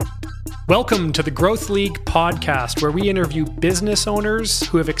Welcome to the Growth League podcast, where we interview business owners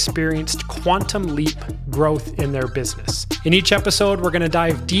who have experienced quantum leap growth in their business. In each episode, we're going to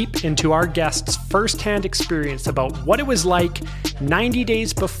dive deep into our guests' firsthand experience about what it was like 90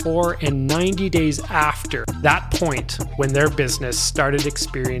 days before and 90 days after that point when their business started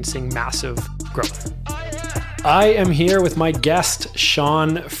experiencing massive growth. I am here with my guest,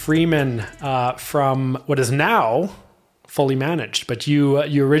 Shawn Freeman, from what is now Fully Managed, but you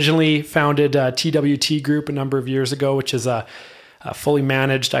originally founded TWT Group a number of years ago, which is a fully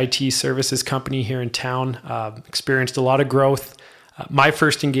managed IT services company here in town. Experienced a lot of growth. My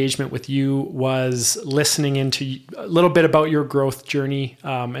first engagement with you was listening into a little bit about your growth journey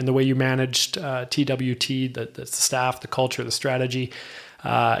and the way you managed TWT, the staff, the culture, the strategy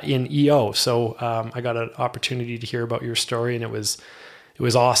in EO. So I got an opportunity to hear about your story, and it was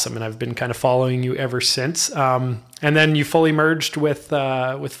awesome, and I've been kind of following you ever since. And then you fully merged with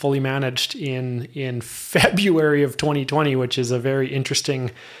Fully Managed in February of 2020, which is a very interesting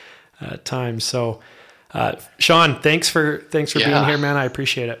time. So, Shawn, thanks for being here, man. I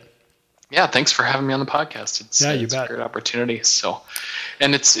appreciate it. Yeah, thanks for having me on the podcast. It's a great opportunity. So,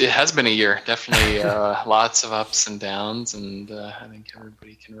 and it has been a year, definitely lots of ups and downs, and I think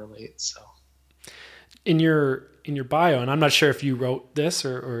everybody can relate. So, in your bio, and I'm not sure if you wrote this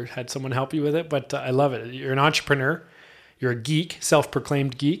or had someone help you with it, but I love it. You're an entrepreneur, you're a geek,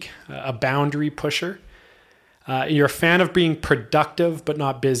 self-proclaimed geek, a boundary pusher. You're a fan of being productive but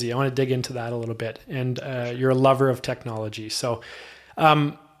not busy. I want to dig into that a little bit. And you're a lover of technology. So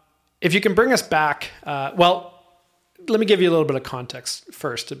if you can bring us back, well, let me give you a little bit of context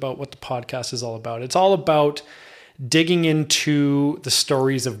first about what the podcast is all about. It's all about digging into the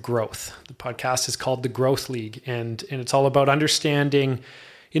stories of growth. The podcast is called The Growth League, and it's all about understanding,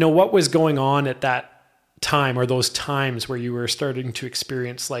 what was going on at that time, or those times where you were starting to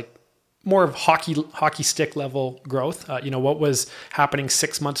experience like more of hockey stick level growth. What was happening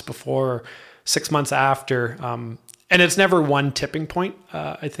 6 months before, or 6 months after. And it's never one tipping point.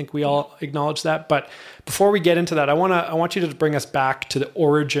 I think we all acknowledge that. But before we get into that, I want you to bring us back to the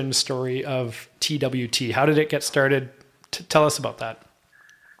origin story of TWT. How did it get started? Tell us about that.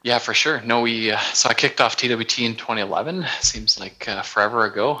 Yeah, for sure. No, so I kicked off TWT in 2011. Seems like forever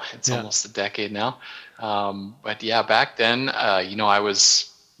ago. It's almost a decade now. But yeah, back then, I was,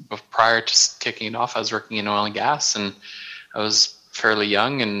 prior to kicking it off, I was working in oil and gas, and I was fairly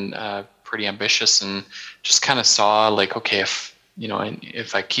young and pretty ambitious, and just kind of saw like, okay,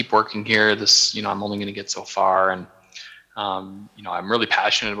 if I keep working here, this, I'm only going to get so far. And, I'm really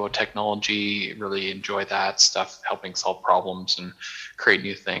passionate about technology, really enjoy that stuff, helping solve problems and create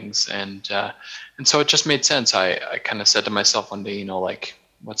new things. And so it just made sense. I kind of said to myself one day,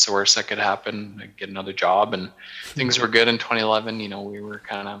 what's the worst that could happen? I get another job, and things were good in 2011. We were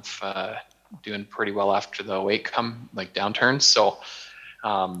kind of doing pretty well after the downturns.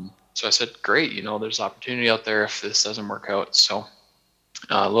 So I said, great, there's opportunity out there if this doesn't work out. So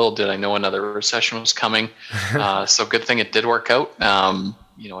little did I know another recession was coming. So good thing it did work out.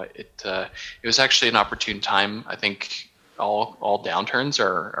 It was actually an opportune time. I think all downturns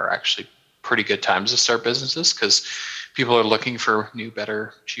are actually pretty good times to start businesses, because people are looking for new,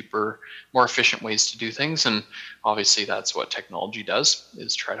 better, cheaper, more efficient ways to do things. And obviously that's what technology does,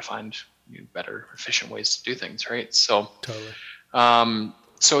 is try to find new, better, efficient ways to do things, right? So totally.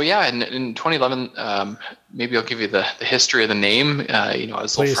 So yeah, in 2011, maybe I'll give you the history of the name. I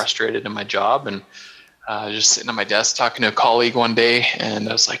was a little frustrated in my job, and just sitting at my desk talking to a colleague one day, and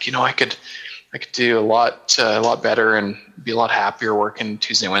I was like, I could do a lot better and be a lot happier working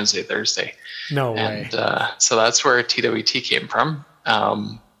Tuesday, Wednesday, Thursday. No way. And so that's where TWT came from.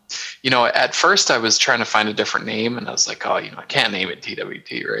 At first I was trying to find a different name, and I was like, I can't name it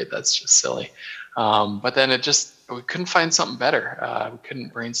TWT, right? That's just silly. But then we couldn't find something better. We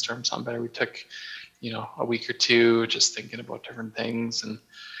couldn't brainstorm something better. We took, a week or two just thinking about different things. And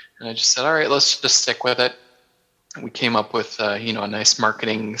I just said, all right, let's just stick with it. And we came up with, a nice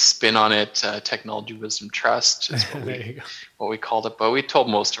marketing spin on it. Technology Wisdom Trust is what we called it. But we told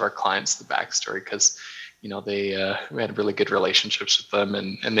most of our clients the backstory, because, we had really good relationships with them,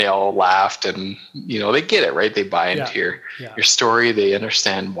 and they all laughed, and, they get it, right? They buy into your story. They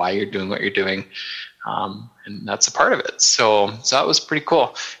understand why you're doing what you're doing. And that's a part of it. So that was pretty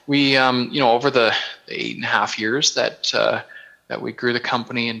cool. We, over the 8.5 years that we grew the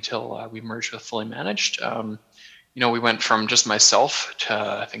company until we merged with Fully Managed, we went from just myself to,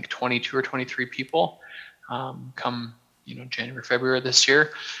 I think, 22 or 23 people, come, January, February this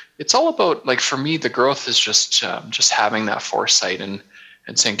year. It's all about, like, for me, the growth is just having that foresight and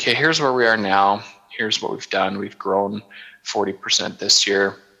saying, okay, here's where we are now. Here's what we've done. We've grown 40% this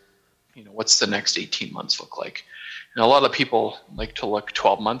year. what's the next 18 months look like? And a lot of people like to look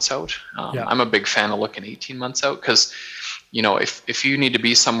 12 months out. I'm a big fan of looking 18 months out because, if you need to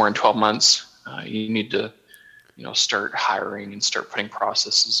be somewhere in 12 months, you need to, start hiring and start putting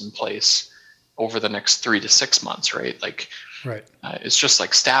processes in place over the next 3 to 6 months, right? Right. It's just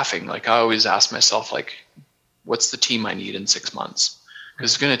like staffing. Like I always ask myself, what's the team I need in 6 months?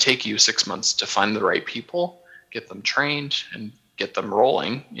 Because it's going to take you 6 months to find the right people, get them trained, and get them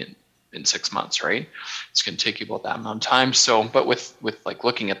rolling in 6 months, right? It's going to take you about that amount of time. So, but with like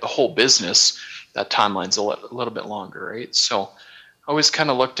looking at the whole business, that timeline's a little bit longer, right? So I always kind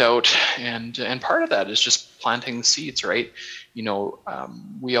of looked out, and part of that is just planting the seeds, right?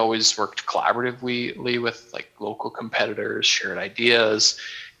 We always worked collaboratively with like local competitors, shared ideas,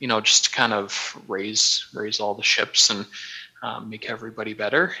 just to kind of raise all the ships and make everybody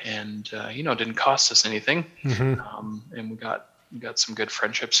better. And it didn't cost us anything. Mm-hmm. And we got some good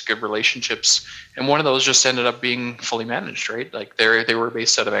friendships, good relationships, and one of those just ended up being fully managed, right? Like they were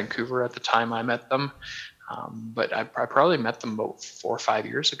based out of Vancouver at the time I met them, but I probably met them about 4 or 5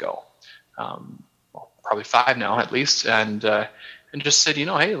 years ago, probably 5 now at least, and just said,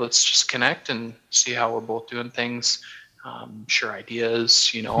 hey, let's just connect and see how we're both doing things, share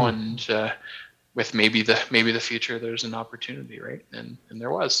ideas, and with maybe the future there's an opportunity, right? And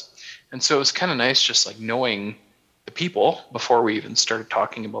there was, and so it was kind of nice just like knowing the people before we even started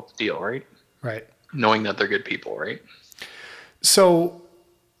talking about the deal, right? Right. Knowing that they're good people, right? So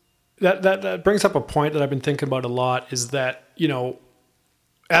that brings up a point that I've been thinking about a lot, is that,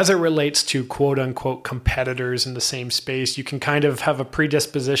 as it relates to quote unquote competitors in the same space, you can kind of have a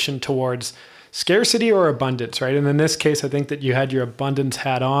predisposition towards scarcity or abundance, right? And in this case, I think that you had your abundance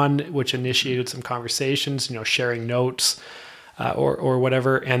hat on, which initiated some conversations, sharing notes or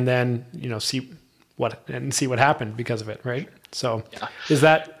whatever, and then, see what happened because of it, right? So yeah. Is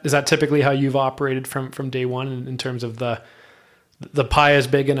that typically how you've operated from day one in terms of the pie is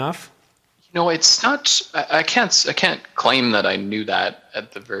big enough? It's not. I can't claim that I knew that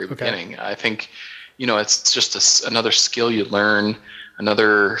at the very beginning. I think, it's just another skill you learn,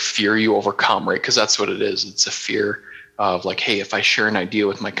 another fear you overcome, right? Because that's what it is. It's a fear of like, hey, if I share an idea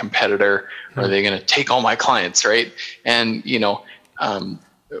with my competitor, are they going to take all my clients, right? And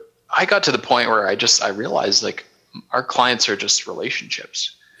I got to the point where I realized like our clients are just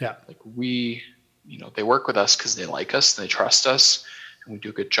relationships. Yeah. Like they work with us because they like us, and they trust us, and we do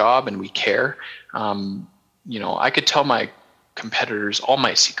a good job, and we care. I could tell my competitors all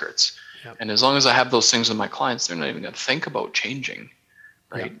my secrets. Yep. And as long as I have those things with my clients, they're not even going to think about changing,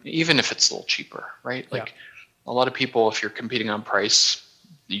 right? Yep. Even if it's a little cheaper, right? Like a lot of people, if you're competing on price,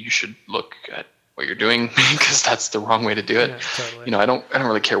 you should look at what you're doing because that's the wrong way to do it. Yeah, totally. I don't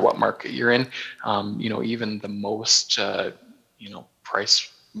really care what market you're in. Even the most,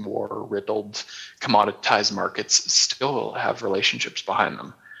 price war riddled commoditized markets still have relationships behind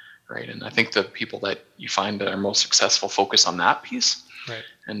them. Right. And I think the people that you find that are most successful focus on that piece. Right.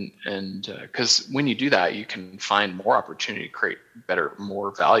 And because when you do that, you can find more opportunity to create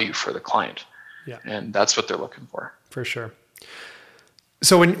more value for the client. Yeah. And that's what they're looking for. For sure.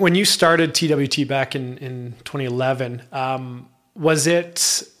 So when you started TWT back in 2011, was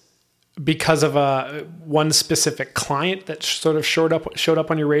it because of one specific client that sort of showed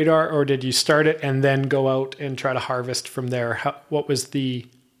up on your radar, or did you start it and then go out and try to harvest from there? What was the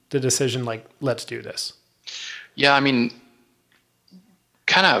decision like, let's do this? Yeah, I mean,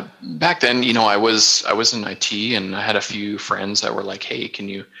 kind of back then, I was in IT, and I had a few friends that were like, hey, can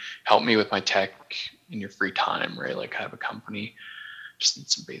you help me with my tech in your free time, right? Like I have a company, just need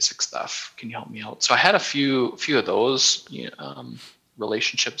some basic stuff. Can you help me out? So I had a few of those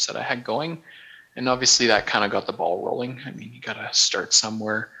relationships that I had going, and obviously that kind of got the ball rolling. I mean, you got to start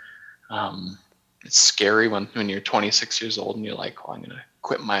somewhere. It's scary when you're 26 years old and you're like, well, I'm going to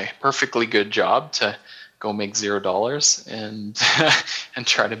quit my perfectly good job to go make $0 and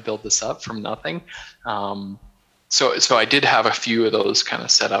try to build this up from nothing. So I did have a few of those kind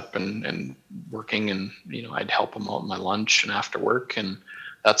of set up and working, and I'd help them out in my lunch and after work, and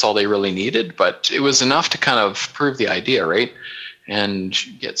that's all they really needed. But it was enough to kind of prove the idea, right? And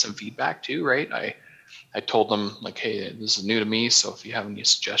get some feedback too, right? I told them like, hey, this is new to me, so if you have any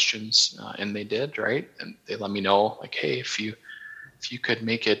suggestions, and they did, right? And they let me know like, hey, if you could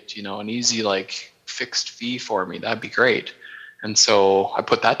make it, an easy like fixed fee for me, that'd be great. And so I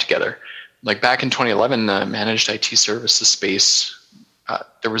put that together. Like back in 2011, the managed IT services space,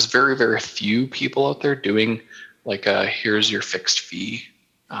 there was very, very few people out there doing like here's your fixed fee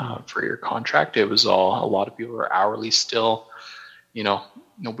for your contract. It was a lot of people were hourly still.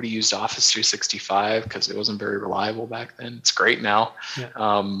 Nobody used Office 365 because it wasn't very reliable back then. It's great now.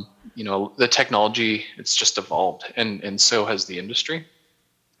 Yeah. The technology, it's just evolved, and so has the industry.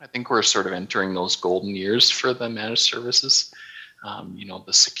 I think we're sort of entering those golden years for the managed services.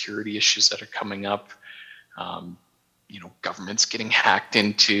 The security issues that are coming up, government's getting hacked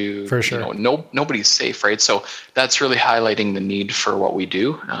into. For sure. Nobody's safe, right? So that's really highlighting the need for what we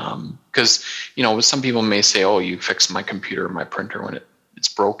do. Because, some people may say, oh, you fixed my computer or my printer when it's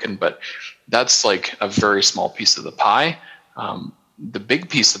broken, but that's like a very small piece of the pie. The big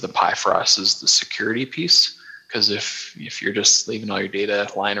piece of the pie for us is the security piece. Because if you're just leaving all your data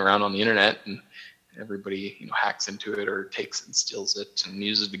lying around on the internet and everybody hacks into it or takes it and steals it and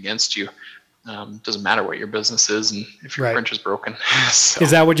uses it against you, doesn't matter what your business is and if your printer's broken. So.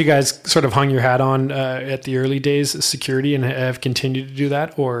 Is that what you guys sort of hung your hat on at the early days, security, and have continued to do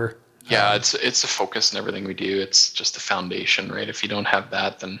that? Or yeah, it's a focus in everything we do. It's just the foundation, right? If you don't have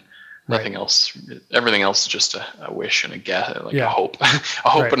that, then nothing else. Everything else is just a wish and a guess, a hope,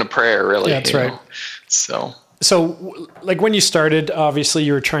 and a prayer, really. Yeah, that's right. So, like when you started, obviously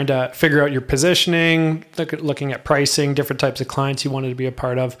you were trying to figure out your positioning, looking at pricing, different types of clients you wanted to be a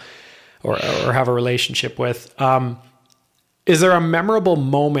part of or have a relationship with. Is there a memorable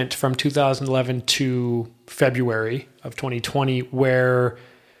moment from 2011 to February of 2020 where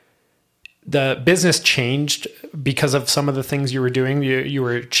the business changed because of some of the things you were doing? You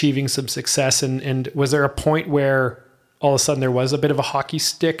were achieving some success, and was there a point where all of a sudden there was a bit of a hockey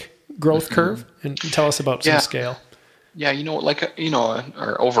stick growth curve? And tell us about some scale. Yeah,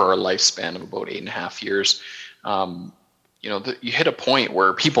 over our lifespan of about 8.5 years, you hit a point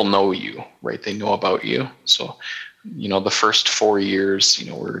where people know you, right? They know about you. So, the first 4 years,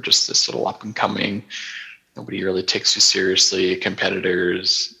 we're just this little up and coming. Nobody really takes you seriously.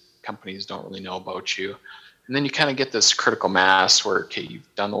 Competitors, companies don't really know about you. And then you kind of get this critical mass where, okay,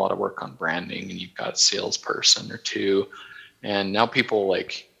 you've done a lot of work on branding and you've got a salesperson or two. And now people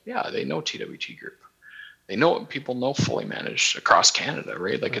they know TWT Group. People know Fully Managed across Canada,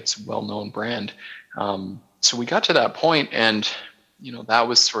 right? Like it's a well-known brand. So we got to that point, and that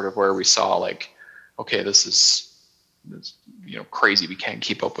was sort of where we saw okay, this is crazy. We can't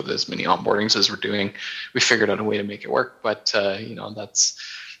keep up with as many onboardings as we're doing. We figured out a way to make it work, but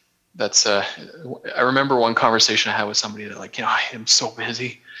that's I remember one conversation I had with somebody that I am so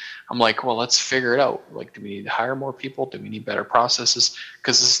busy. I'm like, well, let's figure it out. Do we need to hire more people? Do we need better processes?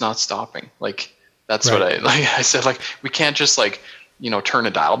 Because this is not stopping. That's what I said. We can't just turn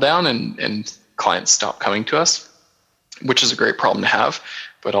a dial down and clients stop coming to us, which is a great problem to have,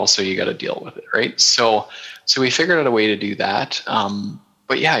 but also you got to deal with it, right? So we figured out a way to do that.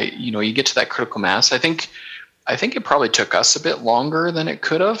 But yeah, you get to that critical mass. I think it probably took us a bit longer than it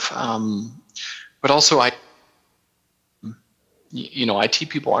could have. But also IT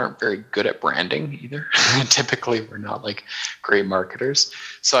people aren't very good at branding either. Typically, we're not great marketers.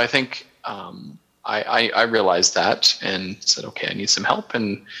 So I think I realized that and said, okay, I need some help.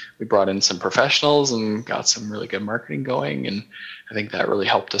 And we brought in some professionals and got some really good marketing going. And I think that really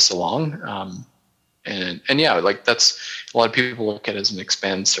helped us along. And yeah, that's a lot of people look at it as an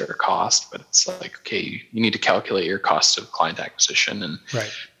expense or a cost, but it's okay, you need to calculate your cost of client acquisition, and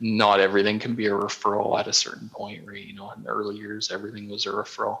not everything can be a referral at a certain point, right? In the early years, everything was a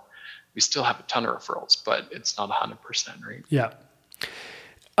referral. We still have a ton of referrals, but it's not 100%, right? Yeah.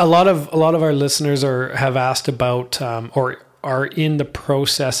 A lot of our listeners have asked about, or are in the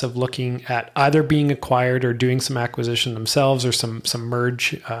process of looking at either being acquired or doing some acquisition themselves, or some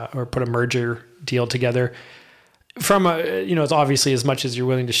merge, or put a merger deal together. From it's obviously as much as you're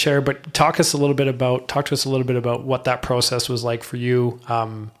willing to share, but talk to us a little bit about what that process was like for you.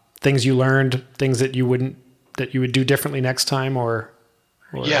 Things you learned, things that you would do differently next time, or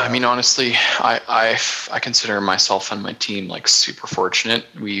yeah, honestly, I consider myself and my team super fortunate.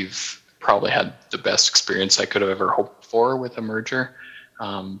 We've probably had the best experience I could have ever hoped for with a merger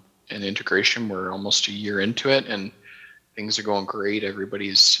and integration. We're almost a year into it, and things are going great.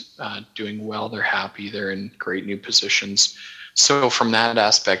 Everybody's doing well. They're happy. They're in great new positions. So from that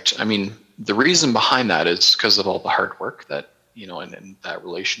aspect, the reason behind that is because of all the hard work that, and that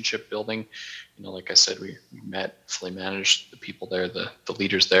relationship building. Like I said, we met, Fully Managed, the people there, the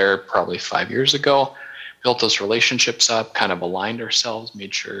leaders there probably 5 years ago, built those relationships up, kind of aligned ourselves,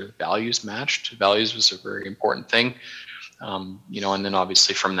 made sure values matched. Values was a very important thing. And then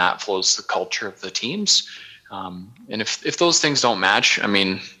obviously from that flows the culture of the teams. And if those things don't match,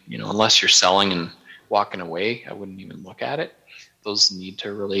 unless you're selling and walking away, I wouldn't even look at it. Those need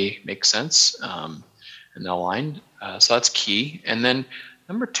to really make sense and align. So that's key. And then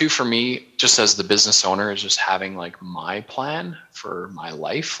Number two for me, just as the business owner, is just having like my plan for my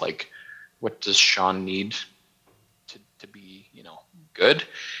life. Like, what does Shawn need to be, good?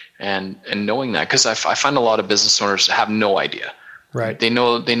 And knowing that, because I find a lot of business owners have no idea. Right. They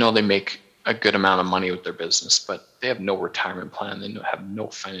know they make a good amount of money with their business, but they have no retirement plan. They have no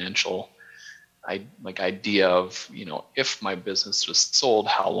financial idea of, if my business was sold,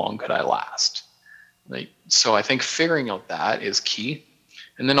 how long could I last? So I think figuring out that is key.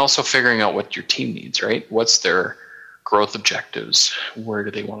 And then also figuring out what your team needs, right? What's their growth objectives? Where do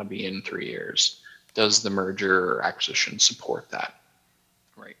they want to be in 3 years? Does the merger or acquisition support that?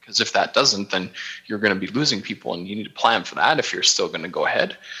 Right? Because if that doesn't, then you're going to be losing people, and you need to plan for that if you're still going to go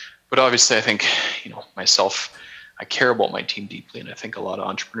ahead. But obviously, I think, myself, I care about my team deeply, and I think a lot of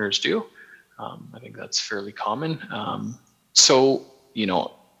entrepreneurs do. I think that's fairly common. So,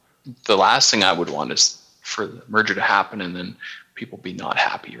 the last thing I would want is for the merger to happen and then people be not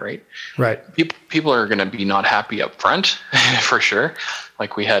happy, right? Right. People are going to be not happy up front, for sure.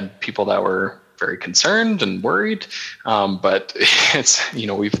 Like, we had people that were very concerned and worried, but it's,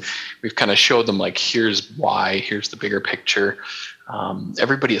 we've kind of showed them, like, here's why, here's the bigger picture.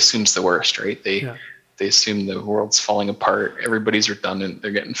 Everybody assumes the worst, right? They assume the world's falling apart, everybody's redundant,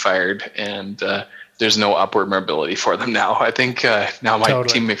 they're getting fired, and there's no upward mobility for them now. I think now my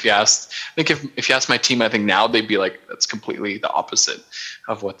team, if you ask my team, I think now they'd be like, that's completely the opposite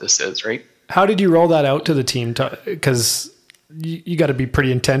of what this is, right? How did you roll that out to the team? Because you got to be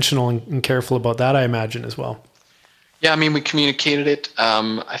pretty intentional and careful about that, I imagine, as well. Yeah, I mean, we communicated it.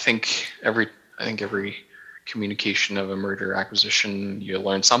 I think every communication of a merger acquisition, you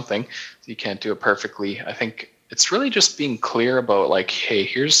learn something. You can't do it perfectly. I think it's really just being clear about, like, hey,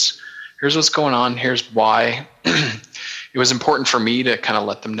 here's what's going on. Here's why. It was important for me to kind of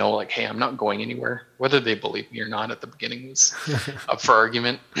let them know, like, hey, I'm not going anywhere. Whether they believe me or not at the beginning was up for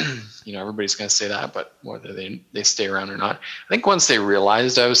argument. Everybody's going to say that, but whether they stay around or not. I think once they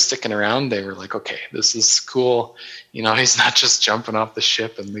realized I was sticking around, they were like, okay, this is cool. He's not just jumping off the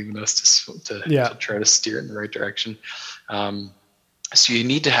ship and leaving us to try to steer in the right direction. So you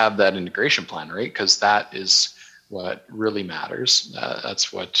need to have that integration plan, right? Because that is what really matters.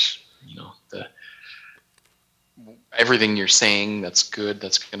 That's what, everything you're saying that's good,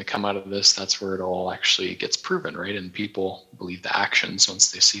 that's going to come out of this, that's where it all actually gets proven, right? And people believe the actions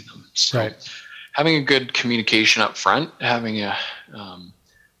once they see them. So having a good communication up front, having a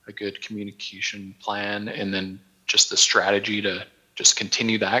good communication plan, and then just the strategy to just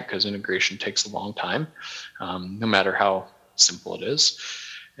continue that, because integration takes a long time, no matter how simple it is.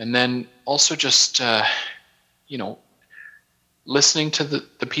 And then also just, listening to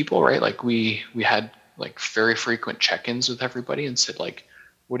the people, right? Like, we had like very frequent check-ins with everybody and said, like,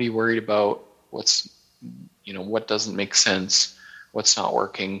 what are you worried about? What doesn't make sense? What's not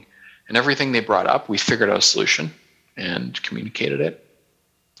working? And everything they brought up, we figured out a solution and communicated it,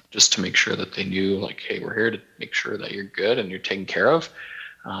 just to make sure that they knew, like, hey, we're here to make sure that you're good and you're taken care of.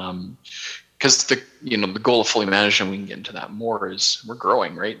 Because the goal of fully managed, and we can get into that more, is we're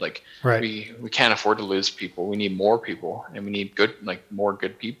growing, right? Like, we can't afford to lose people. We need more people, and we need more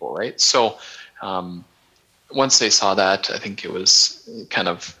good people, right? So once they saw that, I think it was kind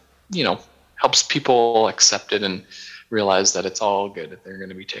of, helps people accept it and realize that it's all good, that they're going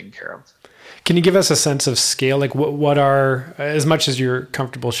to be taken care of. Can you give us a sense of scale? Like, what are, as much as you're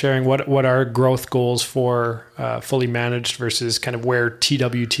comfortable sharing, what are growth goals for fully managed versus kind of where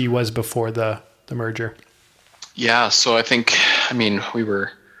TWT was before the merger? Yeah, so I think, we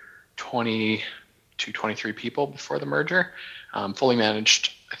were 20 to 23 people before the merger. Fully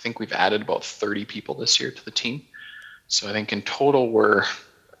managed, I think we've added about 30 people this year to the team. So I think in total we're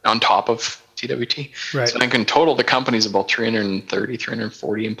on top of TWT. Right. So I think in total the company's about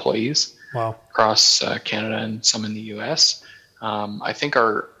 340 employees. Wow. Across Canada and some in the US. I think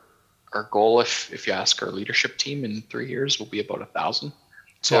our goal, if you ask our leadership team, in 3 years will be about 1,000.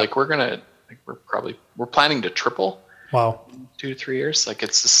 So we're planning to triple. Wow. 2 to 3 years. Like,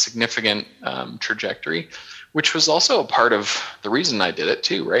 it's a significant trajectory, which was also a part of the reason I did it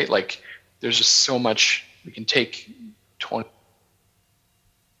too, right? Like, there's just so much we can take. We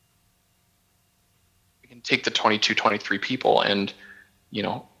can take the 22, 23 people and,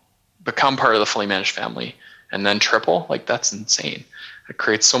 become part of the fully managed family, and then triple. Like, that's insane. It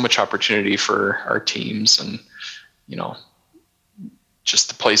creates so much opportunity for our teams, and just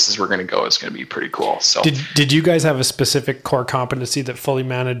the places we're going to go is going to be pretty cool. So did you guys have a specific core competency that fully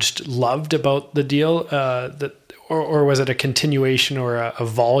managed loved about the deal, or was it a continuation or a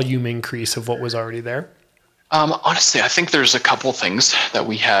volume increase of what was already there? Honestly, I think there's a couple things that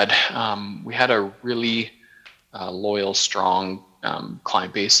we had. We had a really loyal, strong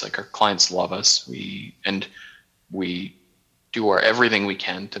client base. Like our clients love us. We do everything we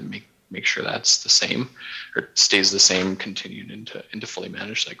can to make sure that's the same or stays the same, continued into fully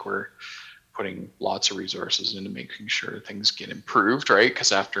managed. Like we're putting lots of resources into making sure things get improved, right?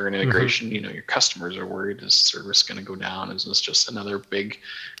 Because after an integration, your customers are worried, is service going to go down? Is this just another big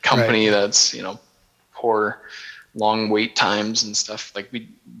company that's, poor, long wait times and stuff? Like we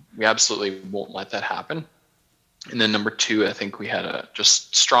absolutely won't let that happen. And then number two, I think we had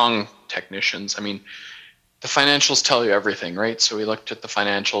just strong technicians. I mean, the financials tell you everything, right? So we looked at the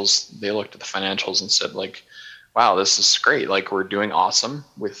financials, they looked at the financials and said like, wow, this is great. Like we're doing awesome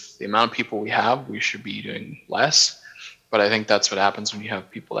with the amount of people we have. We should be doing less. But I think that's what happens when you have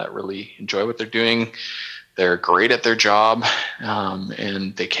people that really enjoy what they're doing. They're great at their job,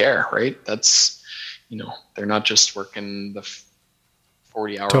 and they care, right? That's, they're not just working the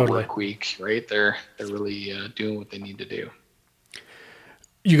 40-hour work week, right? They're really doing what they need to do.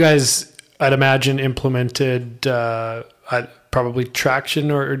 You guys, I'd imagine, implemented probably Traction,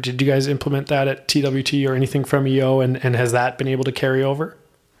 or did you guys implement that at TWT or anything from EO, and has that been able to carry over?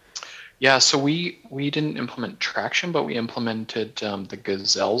 Yeah, so we didn't implement Traction, but we implemented the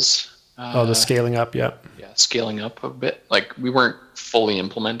Gazelles. The scaling up, yeah. Yeah, scaling up a bit. Like we weren't fully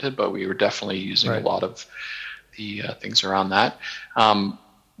implemented, but we were definitely using a lot of the things around that.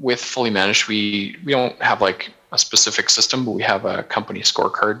 With fully managed, we don't have like a specific system, but we have a company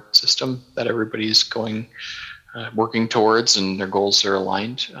scorecard system that everybody's working towards, and their goals are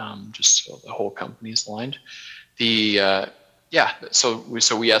aligned, just so the whole company is aligned. So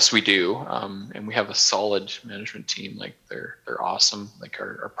yes, we do, and we have a solid management team. Like they're awesome. Like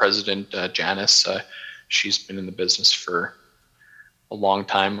our president, Janice, she's been in the business for a long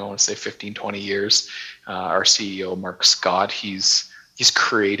time. I want to say 15, 20 years. Our CEO, Mark Scott, he's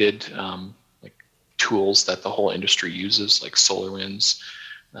created like tools that the whole industry uses, like SolarWinds.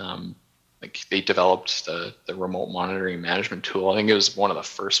 Like they developed the remote monitoring management tool. I think it was one of the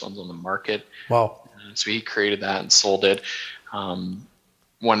first ones on the market. Wow. So he created that and sold it.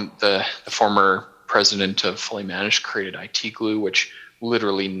 The former president of Fully Managed created IT Glue, which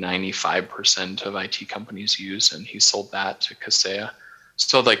literally 95% of IT companies use, and he sold that to Kaseya.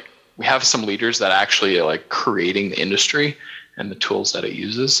 So like we have some leaders that actually are like creating the industry and the tools that it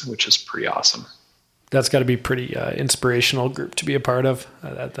uses, which is pretty awesome. That's got to be pretty inspirational group to be a part of.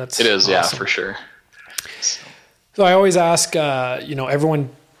 It is, awesome. Yeah, for sure. So I always ask, everyone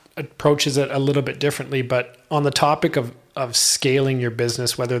approaches it a little bit differently, but on the topic of scaling your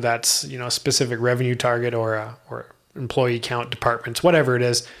business, whether that's, a specific revenue target or employee count, departments, whatever it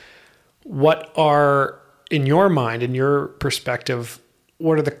is, what are, in your mind, in your perspective,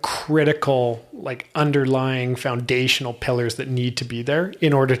 what are the critical, like underlying foundational pillars that need to be there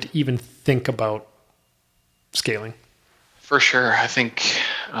in order to even think about scaling? For sure. I think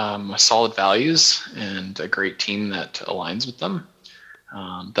solid values and a great team that aligns with them.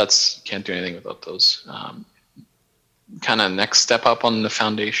 Can't do anything without those. Kind of next step up on the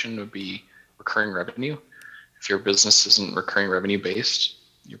foundation would be recurring revenue. If your business isn't recurring revenue based,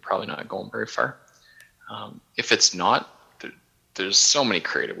 you're probably not going very far. If it's not, there's so many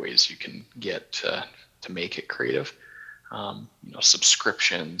creative ways you can get to make it creative.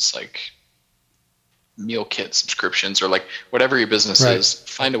 Subscriptions, like meal kit subscriptions, or like whatever your business is,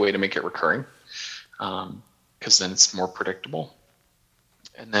 find a way to make it recurring, because then it's more predictable.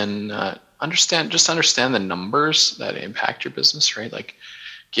 And then understand the numbers that impact your business, right? Like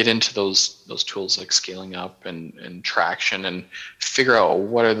get into those tools like scaling up and Traction, and figure out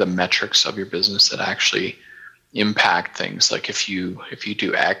what are the metrics of your business that actually impact things. Like if you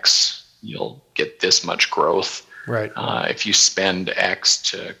do X, you'll get this much growth. Right. If you spend X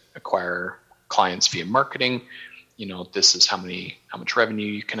to acquire clients via marketing, this is how much revenue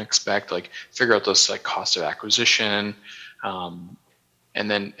you can expect. Like figure out those like cost of acquisition, and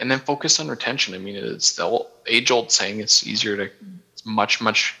then focus on retention. I mean, it's the age-old saying, it's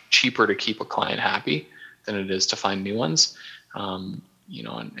much cheaper to keep a client happy than it is to find new ones. And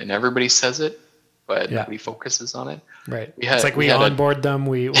everybody says it, but nobody focuges on it. Right. It's like we onboard them.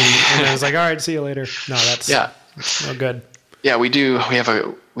 We and it was like, all right, see you later. No, that's no good. Yeah, we do.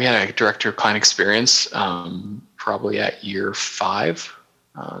 We had a director of client experience, probably at year 5.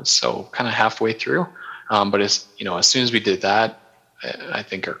 So kind of halfway through. But as soon as we did that, I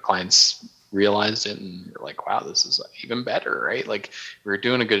think our clients realized it and were like, wow, this is even better, right? Like we were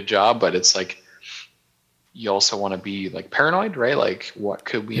doing a good job, but it's like, you also want to be like paranoid, right? Like what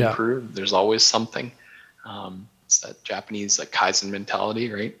could we improve? There's always something. It's that Japanese like Kaizen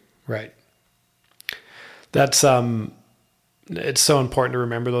mentality, right? Right. That's, it's so important to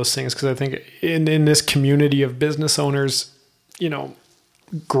remember those things, because I think in this community of business owners,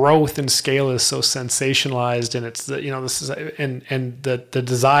 growth and scale is so sensationalized, and it's this is, and the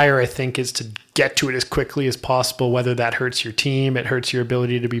desire, I think, is to get to it as quickly as possible, whether that hurts your team, it hurts your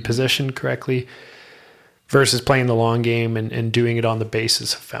ability to be positioned correctly, versus playing the long game and doing it on the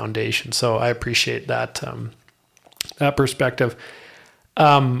basis of foundation. So I appreciate that, that perspective.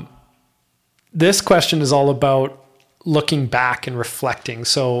 This question is all about looking back and reflecting.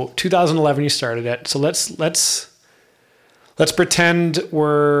 So 2011, you started it. So let's pretend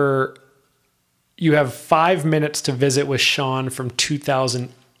you have 5 minutes to visit with Shawn from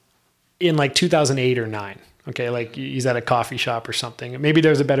 2008 or 9. Okay. Like he's at a coffee shop or something. Maybe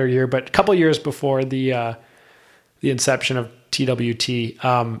there's a better year, but a couple years before the inception of TWT.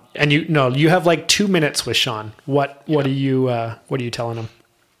 And you have like 2 minutes with Shawn. What are you telling him?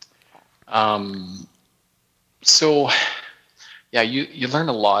 So yeah, you learn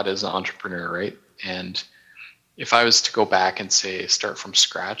a lot as an entrepreneur, right? And if I was to go back and say, start from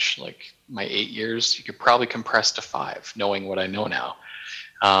scratch, like my 8 years, you could probably compress to 5, knowing what I know now.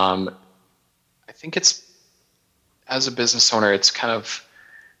 I think it's, as a business owner, it's kind of,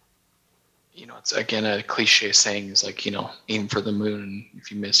 it's again, a cliche saying is like, aim for the moon. And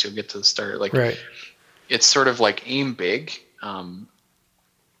if you miss, you'll get to the start. Like, right. It's sort of like aim big.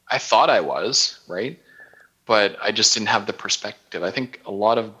 I thought I was, right? But I just didn't have the perspective. I think a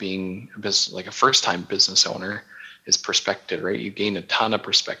lot of being a first-time business owner is perspective, right? You gain a ton of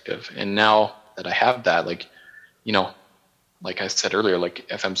perspective. And now that I have that, like I said earlier, like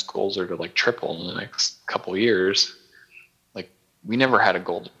FM's goals are to like triple in the next couple of years. Like we never had a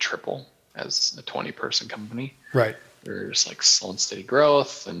goal to triple as a 20-person company. Right. There's like slow and steady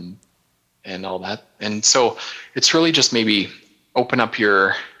growth and all that. And so it's really just maybe open up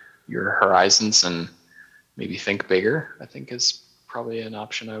your horizons and maybe think bigger, I think is probably an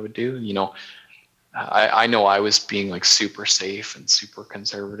option I would do. I know I was being like super safe and super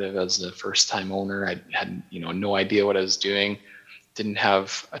conservative as the first time owner. I had, no idea what I was doing. Didn't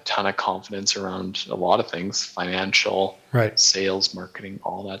have a ton of confidence around a lot of things, financial, right, sales, marketing,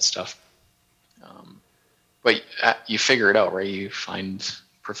 all that stuff. But you figure it out, right? You find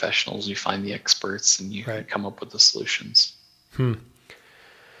professionals, you find the experts, and you come up with the solutions. No,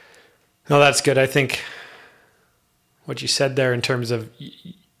 that's good. I think what you said there in terms of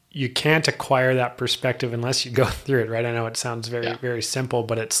you can't acquire that perspective unless you go through it, right? I know it sounds very, very simple,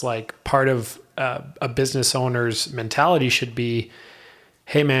 but it's like part of a business owner's mentality should be,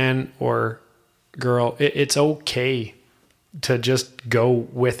 hey man or girl, it's okay to just go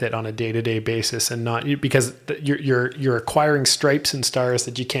with it on a day-to-day basis and not because you're acquiring stripes and stars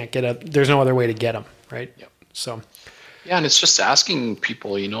that you can't get there's no other way to get them, right? Yep. So yeah, and it's just asking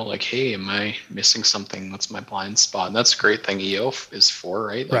people, like, hey, am I missing something? What's my blind spot? And that's a great thing EO is for,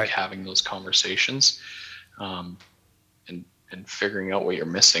 right? Like having those conversations and figuring out what you're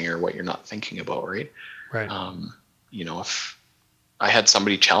missing or what you're not thinking about, right? Right. If I had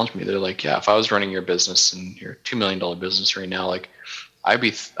somebody challenge me, they're like, yeah, if I was running your business and you're a $2 million business right now, like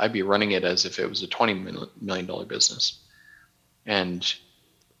I'd be running it as if it was a $20 million business. And,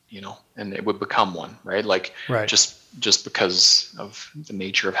 and it would become one, right? Like just because of the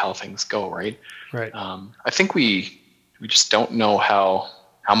nature of how things go, right? Right. I think we just don't know how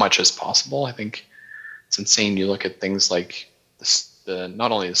much is possible. I think it's insane. You look at things like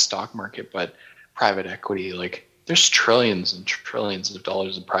not only the stock market, but private equity. Like there's trillions and trillions of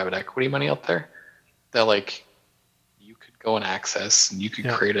dollars in private equity money out there that like you could go and access, and you could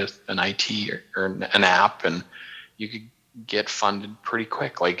create an IT or an app, and you could get funded pretty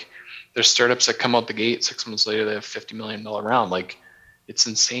quick. Like there's startups that come out the gate 6 months later, they have $50 million round. Like it's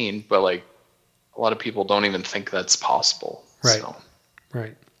insane, but like a lot of people don't even think that's possible. Right.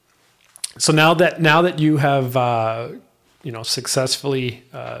 Right. So now that you have, successfully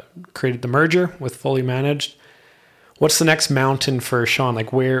created the merger with Fully Managed, what's the next mountain for Shawn?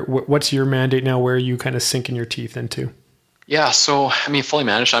 Like what's your mandate now? Where are you kind of sinking your teeth into? Yeah. So, Fully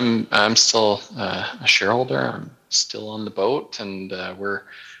Managed, I'm still a shareholder. I'm still on the boat, and we're,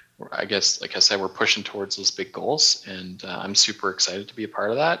 I guess, like I said, we're pushing towards those big goals, and I'm super excited to be a part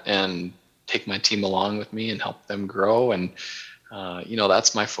of that and take my team along with me and help them grow. And,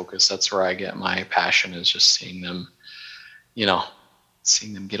 that's my focus. That's where I get my passion, is just seeing them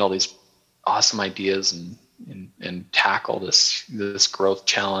get all these awesome ideas and tackle this growth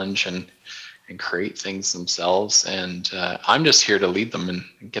challenge and create things themselves. And I'm just here to lead them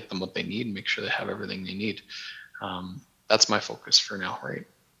and get them what they need and make sure they have everything they need. That's my focus for now, right?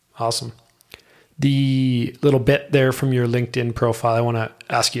 Awesome. The little bit there from your LinkedIn profile, I want to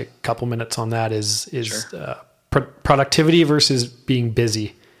ask you a couple minutes on that is Sure. Productivity versus being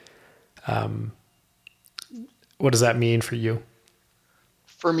busy. What does that mean for you?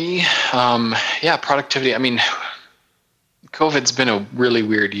 For me, productivity. I mean, COVID's been a really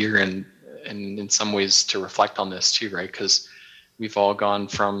weird year, and in some ways to reflect on this too, right? Because we've all gone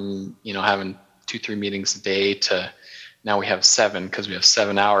from, having 2-3 meetings a day to now we have 7, because we have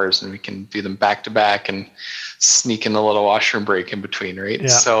 7 hours and we can do them back to back and sneak in a little washroom break in between, right? Yeah.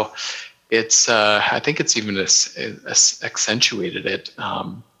 So it's, I think it's even accentuated it.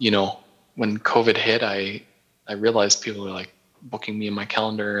 When COVID hit, I realized people were like booking me in my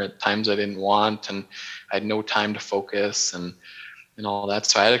calendar at times I didn't want, and I had no time to focus and all that.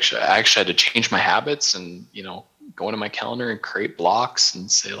 So I actually had to change my habits and, go into my calendar and create blocks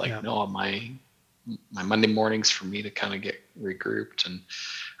and say like, no, my Monday mornings for me to kind of get regrouped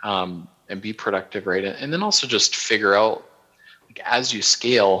and be productive, right? And then also just figure out, like, as you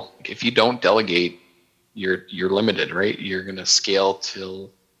scale, like, if you don't delegate, you're limited, right? You're going to scale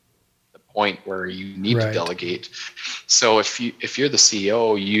till the point where you need to delegate. So if you're the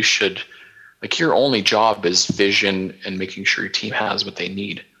CEO, you should, like, your only job is vision and making sure your team has what they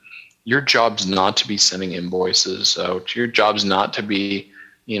need. Your job's not to be sending invoices out. Your job's not to be,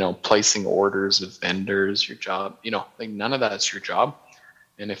 placing orders with vendors. Your job, like, none of that's your job.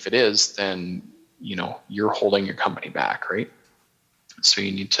 And if it is, then, you're holding your company back, right? So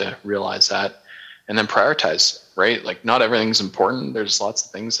you need to realize that and then prioritize, right? Like, not everything's important. There's lots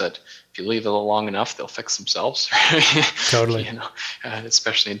of things that if you leave it long enough, they'll fix themselves. Right? Totally.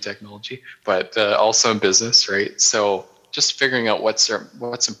 Especially in technology, but also in business, right? So just figuring out what's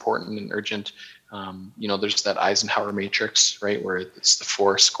important and urgent. There's that Eisenhower matrix, right, where it's the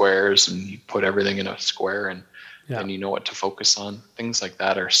 4 squares and you put everything in a square and you know what to focus on. Things like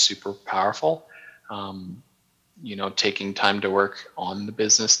that are super powerful. Taking time to work on the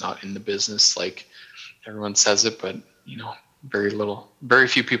business, not in the business, like everyone says it, but very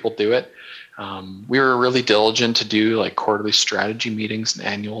few people do it. We were really diligent to do like quarterly strategy meetings and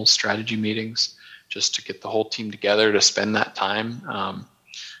annual strategy meetings, just to get the whole team together to spend that time.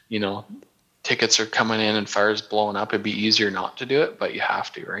 Tickets are coming in and fire's blowing up. It'd be easier not to do it, but you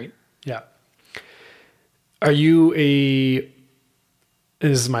have to, right? Yeah. Are you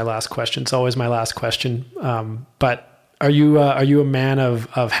this is my last question. It's always my last question. But are you a man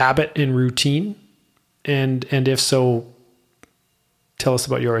of habit and routine? And if so, tell us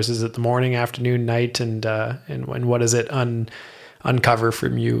about yours. Is it the morning, afternoon, night, and what does it uncover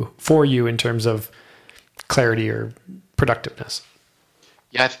for you in terms of clarity or productiveness?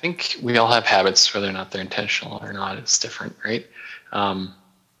 Yeah, I think we all have habits, whether or not they're intentional or not. It's different, right?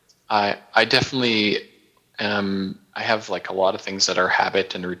 I definitely I have like a lot of things that are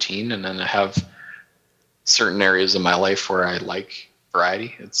habit and routine, and then I have certain areas of my life where I like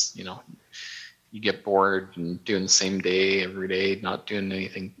variety. It's, you get bored and doing the same day every day, not doing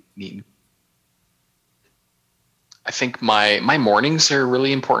anything neat. I think my mornings are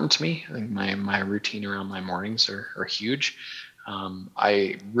really important to me. I think my routine around my mornings are huge.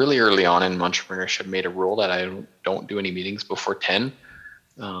 I really early on in entrepreneurship made a rule that I don't do any meetings before 10.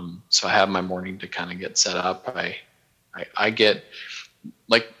 So I have my morning to kind of get set up. I get,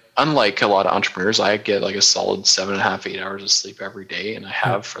 like, unlike a lot of entrepreneurs, I get like a solid 7.5, 8 hours of sleep every day. And I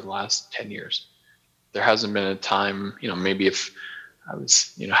have for the last 10 years. There hasn't been a time, maybe if I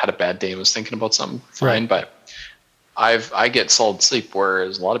was, had a bad day and was thinking about something, fine. Right. But I get solid sleep,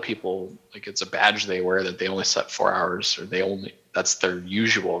 whereas a lot of people, like, it's a badge they wear that they only slept 4 hours, or that's their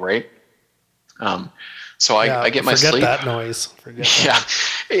usual, right? So I get my sleep. Forget that noise. Forget that.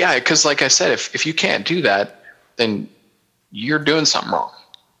 Yeah. Because like I said, if you can't do that, then you're doing something wrong.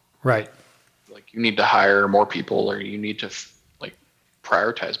 Right. Like, you need to hire more people, or you need to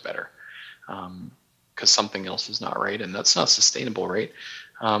prioritize better, because something else is not right, and that's not sustainable, right?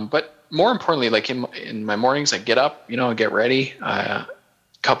 But more importantly, like in my mornings, I get up, I get ready. A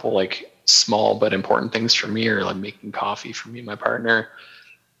couple like small but important things for me are like making coffee for me and my partner,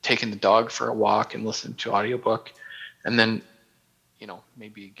 taking the dog for a walk and listening to audiobook, and then,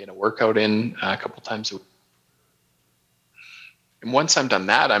 maybe get a workout in a couple times a week. And once I'm done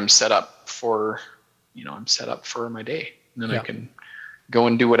that, I'm set up for my day. And then I can go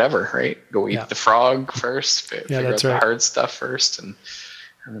and do whatever, right? Go eat the frog first, figure out the hard stuff first, and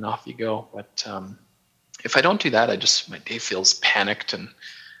then off you go. But if I don't do that, my day feels panicked, and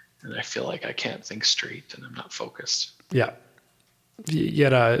I feel like I can't think straight, and I'm not focused. Yeah. You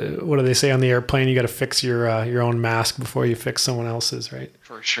gotta, what do they say on the airplane? You got to fix your own mask before you fix someone else's, right?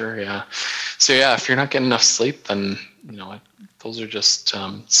 For sure, yeah. So if you're not getting enough sleep, then those are just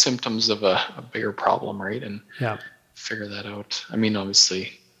symptoms of a bigger problem, right? And figure that out. I mean,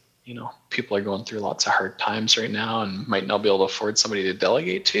 obviously, people are going through lots of hard times right now and might not be able to afford somebody to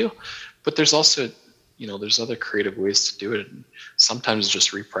delegate to, but there's also, there's other creative ways to do it. And sometimes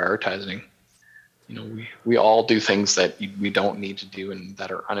just reprioritizing. We all do things that we don't need to do and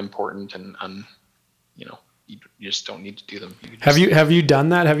that are unimportant and you just don't need to do them. Have you done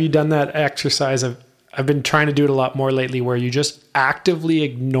that? Have you done that exercise of, I've been trying to do it a lot more lately, where you just actively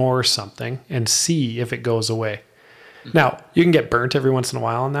ignore something and see if it goes away. Mm-hmm. Now, you can get burnt every once in a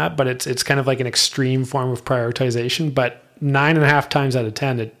while on that, but it's kind of like an extreme form of prioritization, but 9.5 times out of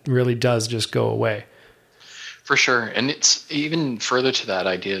 10, it really does just go away. For sure. And it's even further to that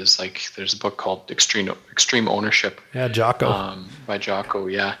idea is like, there's a book called Extreme Ownership. Yeah. Jocko. By Jocko.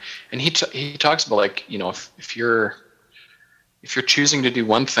 Yeah. And he talks about like, if you're choosing to do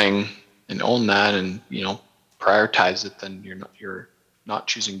one thing and own that and, prioritize it, then you're not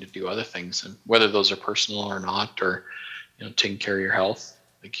choosing to do other things, and whether those are personal or not, or, taking care of your health,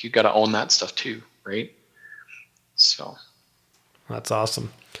 like you got to own that stuff too. Right. So. That's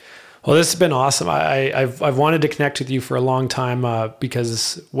awesome. Well, this has been awesome. I've wanted to connect with you for a long time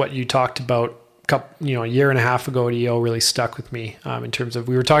because what you talked about a year and a half ago at EO really stuck with me in terms of,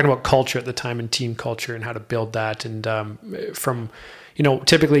 we were talking about culture at the time and team culture and how to build that. And from,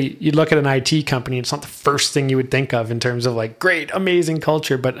 typically you'd look at an IT company, it's not the first thing you would think of in terms of like great, amazing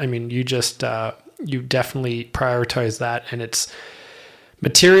culture. But I mean, you just, you definitely prioritize that, and it's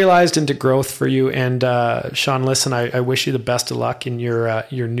materialized into growth for you. And Shawn, listen, I wish you the best of luck in your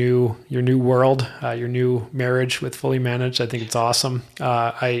new world, your new marriage with Fully Managed. I think it's awesome.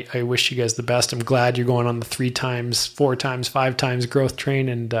 I wish you guys the best. I'm glad you're going on the 3 times, 4 times, 5 times growth train,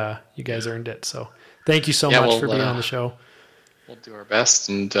 and you guys earned it. So thank you so much for being on the show. We'll do our best.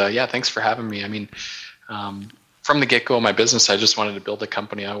 And thanks for having me. I mean, from the get-go of my business, I just wanted to build a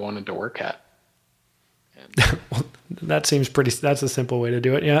company I wanted to work at. Well, that's a simple way to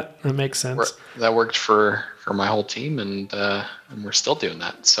do it. Yeah, that makes sense. That worked for my whole team, and we're still doing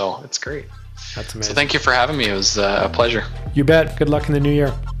that. So it's great. That's amazing. So thank you for having me. It was a pleasure. You bet. Good luck in the new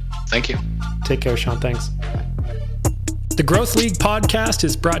year. Thank you. Take care, Shawn. Thanks. The Growth League podcast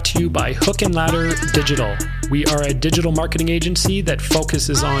is brought to you by Hook and Ladder Digital. We are a digital marketing agency that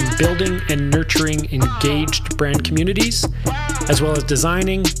focuses on building and nurturing engaged brand communities, as well as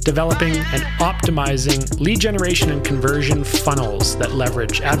designing, developing, and optimizing lead generation and conversion funnels that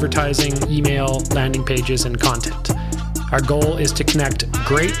leverage advertising, email, landing pages, and content. Our goal is to connect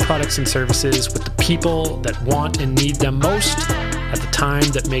great products and services with the people that want and need them most at the time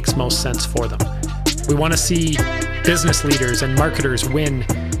that makes most sense for them. We want to see business leaders and marketers win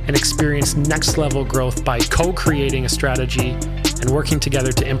and experience next level growth by co-creating a strategy and working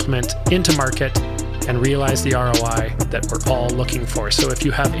together to implement into market and realize the ROI that we're all looking for. So if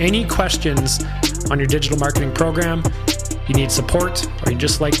you have any questions on your digital marketing program, you need support, or you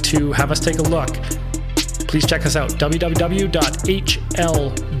just like to have us take a look, please check us out,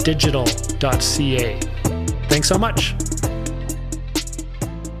 www.hldigital.ca. Thanks so much.